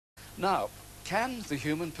Now, can the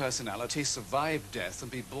human personality survive death and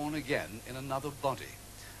be born again in another body?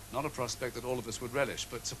 Not a prospect that all of us would relish,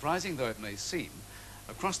 but surprising though it may seem,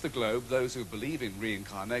 across the globe, those who believe in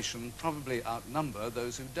reincarnation probably outnumber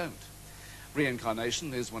those who don't.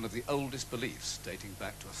 Reincarnation is one of the oldest beliefs, dating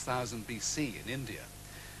back to 1000 BC in India.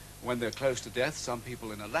 When they're close to death, some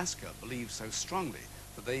people in Alaska believe so strongly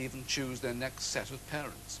that they even choose their next set of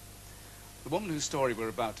parents. The woman whose story we're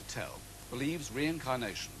about to tell believes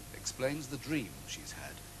reincarnation explains the dream she's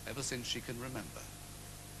had ever since she can remember.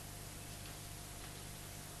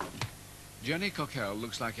 Jenny Cockell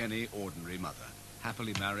looks like any ordinary mother.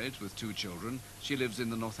 Happily married with 2 children, she lives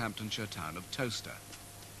in the Northamptonshire town of Towcester.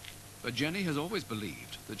 But Jenny has always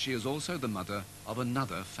believed that she is also the mother of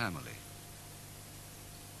another family.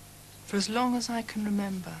 For as long as I can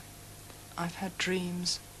remember, I've had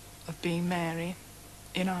dreams of being Mary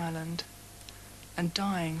in Ireland and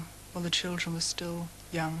dying while the children were still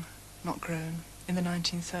young, not grown, in the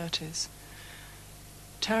 1930s.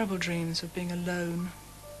 Terrible dreams of being alone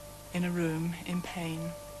in a room in pain,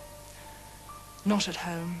 not at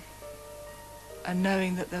home, and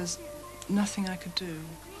knowing that there was nothing I could do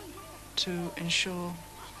to ensure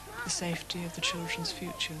the safety of the children's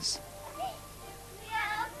futures.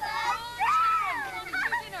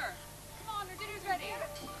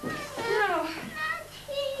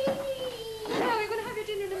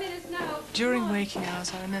 During waking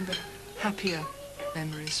hours, I remembered happier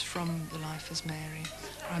memories from the life as Mary.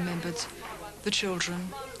 I remembered the children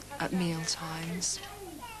at meal times.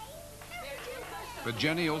 But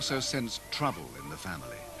Jenny also sensed trouble in the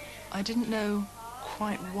family. I didn't know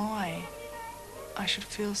quite why I should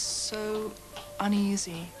feel so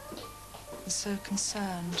uneasy and so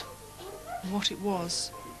concerned what it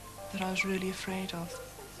was that I was really afraid of.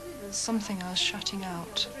 Something I was shutting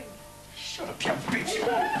out. Shut up, you bitch! You,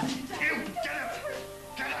 get up!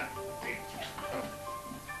 Get up!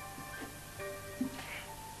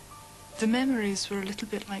 The memories were a little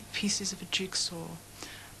bit like pieces of a jigsaw.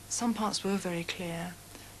 Some parts were very clear,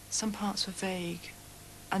 some parts were vague,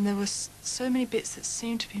 and there were so many bits that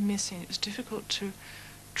seemed to be missing. It was difficult to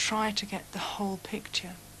try to get the whole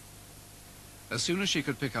picture. As soon as she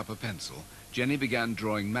could pick up a pencil, Jenny began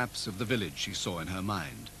drawing maps of the village she saw in her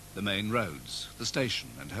mind, the main roads, the station,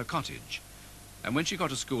 and her cottage. And when she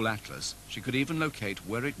got a school atlas, she could even locate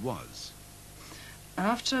where it was. And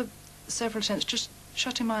after several attempts, just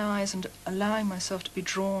shutting my eyes and allowing myself to be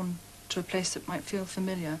drawn to a place that might feel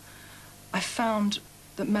familiar, I found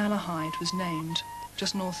that Malahide was named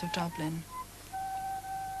just north of Dublin.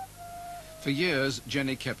 For years,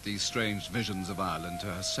 Jenny kept these strange visions of Ireland to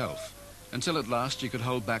herself, until at last she could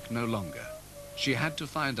hold back no longer. She had to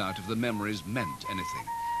find out if the memories meant anything.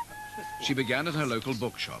 She began at her local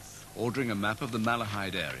bookshop, ordering a map of the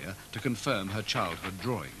Malahide area to confirm her childhood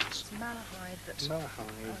drawings. It's Malahide that I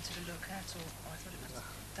wanted to look at, or I thought it was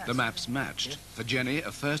that. The maps matched. For Jenny,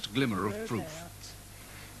 a first glimmer of proof.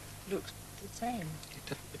 Looks the same.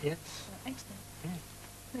 Yes. Excellent.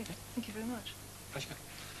 Thank you very much. Pleasure.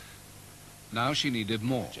 Now she needed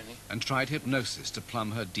more, Jenny, and tried hypnosis to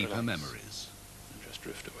plumb her deeper relax memories. And just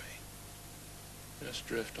drift away. Just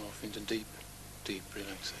drift off into deep, deep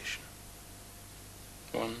relaxation.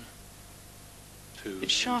 1, 2,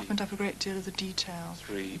 It sharpened up a great deal of the detail.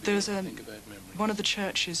 3. There's Think about memories. one of the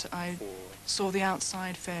churches, I 4. saw the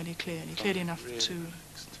outside fairly clearly enough Really to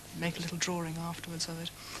relaxed. make a little drawing afterwards of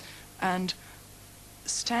it. And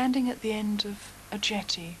standing at the end of a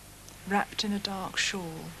jetty, wrapped in a dark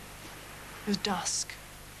shawl, it was dusk,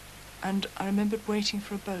 and I remembered waiting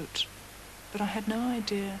for a boat, but I had no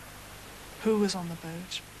idea who was on the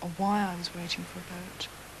boat or why I was waiting for a boat.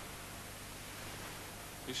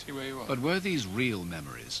 You see where you are? But were these real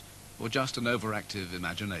memories, or just an overactive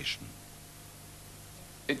imagination?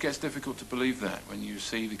 It gets difficult to believe that when you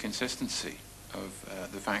see the consistency of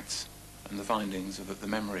the facts and the findings of the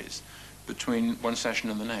memories between one session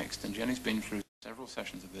and the next. And Jenny's been through several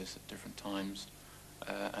sessions of this at different times,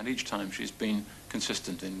 and each time she's been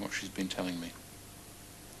consistent in what she's been telling me.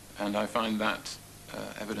 And I find that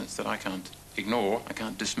evidence that I can't ignore, I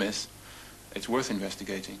can't dismiss. It's worth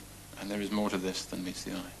investigating, and there is more to this than meets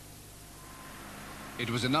the eye. It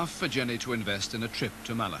was enough for Jenny to invest in a trip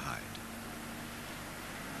to Malahide.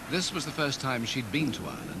 This was the first time she'd been to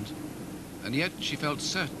Ireland, and yet she felt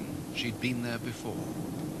certain she'd been there before.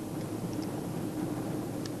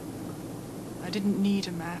 I didn't need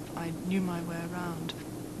a map, I knew my way around.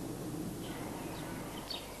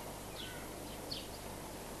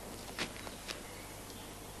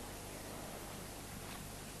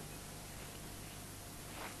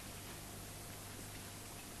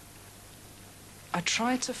 I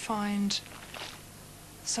tried to find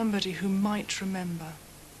somebody who might remember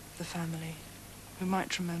the family, who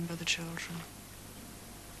might remember the children.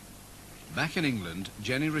 Back in England,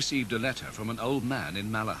 Jenny received a letter from an old man in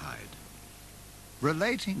Malahide.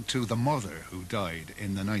 Relating to the mother who died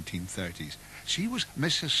in the 1930s, she was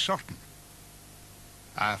Mrs. Sutton.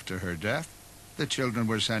 After her death, the children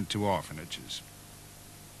were sent to orphanages.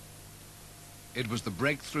 It was the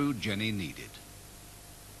breakthrough Jenny needed.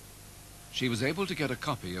 She was able to get a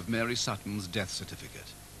copy of Mary Sutton's death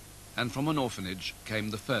certificate, and from an orphanage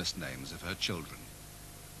came the first names of her children.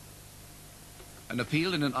 An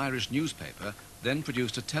appeal in an Irish newspaper then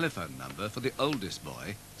produced a telephone number for the oldest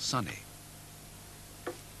boy, Sonny.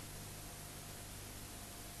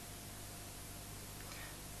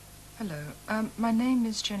 Hello, my name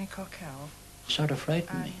is Jenny Cockell. Sort of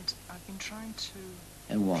frightened me. And I've been trying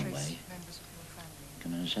to in one trace way. members of your family.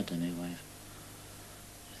 Come in and said to my wife,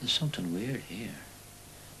 there's something weird here.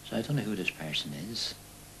 So I don't know who this person is.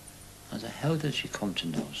 I said, how did she come to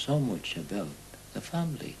know so much about the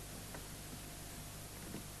family?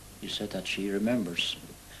 She said that she remembers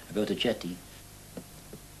about the jetty.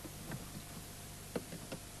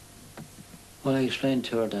 Well, I explained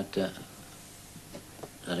to her that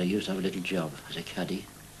I used to have a little job as a caddie,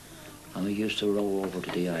 and we used to row over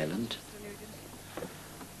to the island,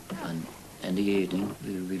 and in the evening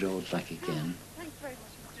we rowed back again. Thanks very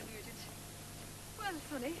much, Mr. Nugent. Well,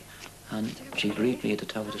 Sonny. And she'd greet me at the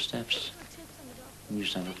top of the steps. She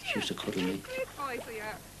used to cuddle me. Great boy, so you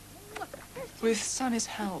are. With Sonny's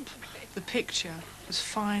help, the picture was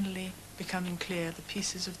finally becoming clear. The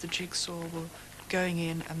pieces of the jigsaw were going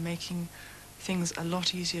in and making things a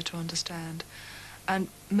lot easier to understand. And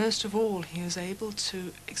most of all, he was able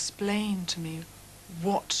to explain to me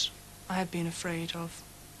what I had been afraid of.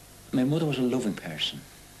 My mother was a loving person.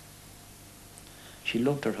 She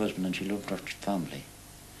loved her husband and she loved her family.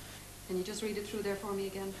 Can you just read it through there for me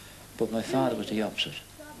again? But my father was the opposite.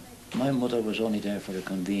 My mother was only there for the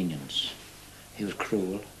convenience. He was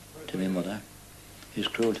cruel to my mother. He was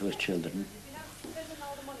cruel to his children.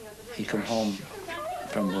 He'd come home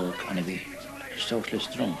from work and he'd be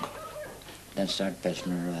socialist drunk, then start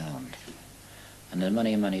belting around. And then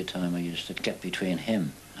many a time I used to get between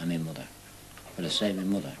him and my mother, but I saved my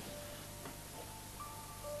mother.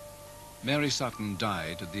 Mary Sutton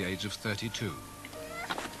died at the age of 32.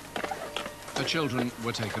 Her children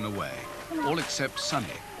were taken away, all except Sonny,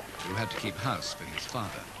 who had to keep house for his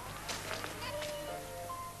father.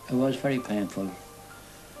 It was very painful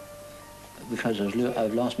because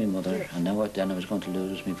I've lost my mother, and now then I was going to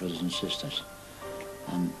lose my brothers and sisters.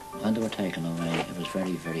 And when they were taken away, it was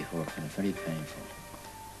very, very hurtful, very painful.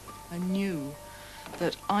 I knew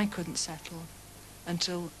that I couldn't settle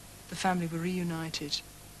until the family were reunited.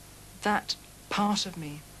 That part of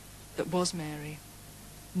me that was Mary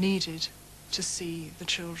needed to see the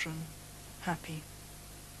children happy.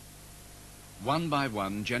 One by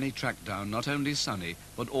one, Jenny tracked down not only Sonny,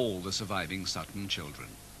 but all the surviving Sutton children.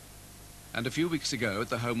 And a few weeks ago, at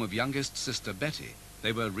the home of youngest sister Betty,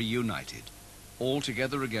 they were reunited, all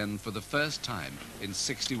together again for the first time in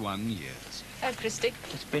 61 years. Oh, Christy.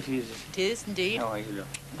 It's Betty, is it? It is indeed. How are you, look?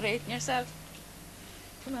 Great, and yourself?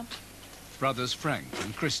 Come on. Brothers Frank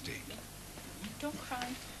and Christy, Don't cry.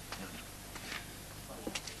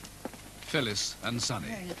 Phyllis and Sonny.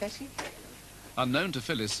 Where are you, Betty? Unknown to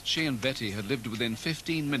Phyllis, she and Betty had lived within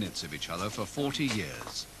 15 minutes of each other for 40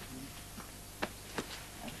 years.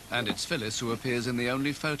 And it's Phyllis who appears in the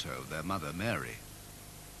only photo of their mother, Mary.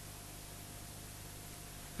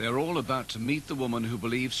 They're all about to meet the woman who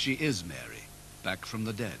believes she is Mary, back from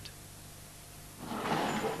the dead.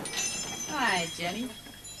 Hi, Jenny.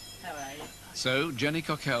 How are you? So, Jenny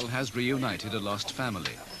Cockell has reunited a lost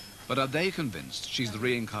family. But are they convinced she's the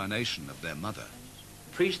reincarnation of their mother?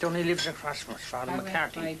 Priest only lives across from us, Father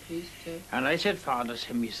McCarthy. And I said, Father,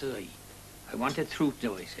 to me, said I wanted truth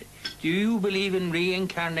now, I said. Do you believe in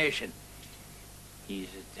reincarnation? He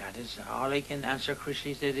said, that is all I can answer, Chris.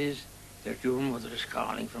 He said, is that your mother is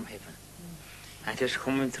calling from heaven. And it's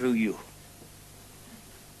coming through you.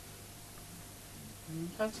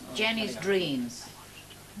 Jenny's dreams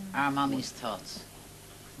are Mummy's thoughts.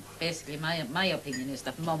 Basically, my opinion is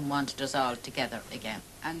that Mum wanted us all together again.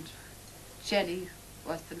 And Jenny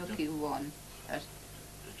was the lucky one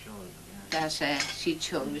that she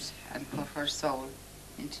chose and put her soul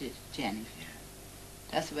into Jenny.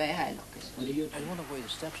 That's the way I look at it. I wonder why the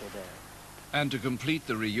steps are there. And to complete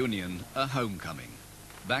the reunion, a homecoming.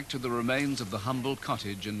 Back to the remains of the humble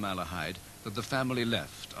cottage in Malahide that the family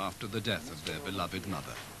left after the death of their beloved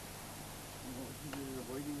mother.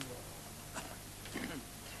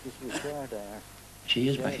 She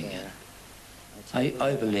is back again.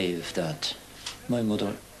 I believe that My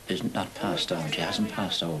mother is not passed on. She hasn't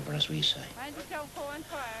passed over, as we say.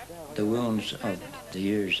 The wounds of the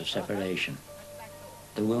years of separation,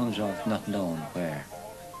 the wounds of not knowing where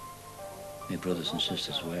my brothers and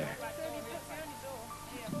sisters were,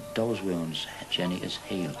 those wounds, Jenny, is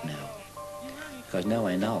healed now. Because now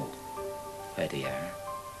I know where they are.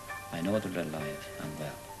 I know they're alive and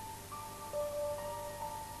well.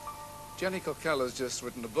 Jenny Cockell has just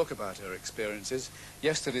written a book about her experiences.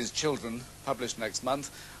 Yesterday's Children, published next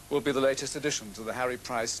month, will be the latest addition to the Harry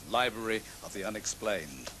Price Library of the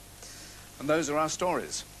Unexplained. And those are our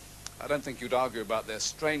stories. I don't think you'd argue about their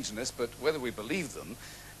strangeness, but whether we believe them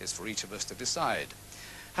is for each of us to decide.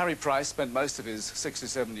 Harry Price spent most of his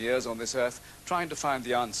 67 years on this earth trying to find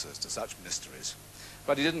the answers to such mysteries.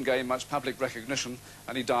 But he didn't gain much public recognition,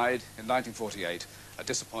 and he died in 1948, a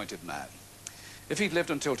disappointed man. If he'd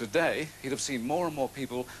lived until today, he'd have seen more and more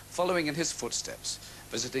people following in his footsteps,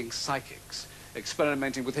 visiting psychics,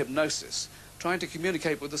 experimenting with hypnosis, trying to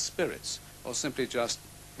communicate with the spirits, or simply just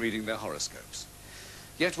reading their horoscopes.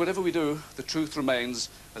 Yet whatever we do, the truth remains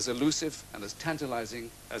as elusive and as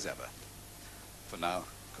tantalizing as ever. For now,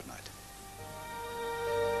 good night.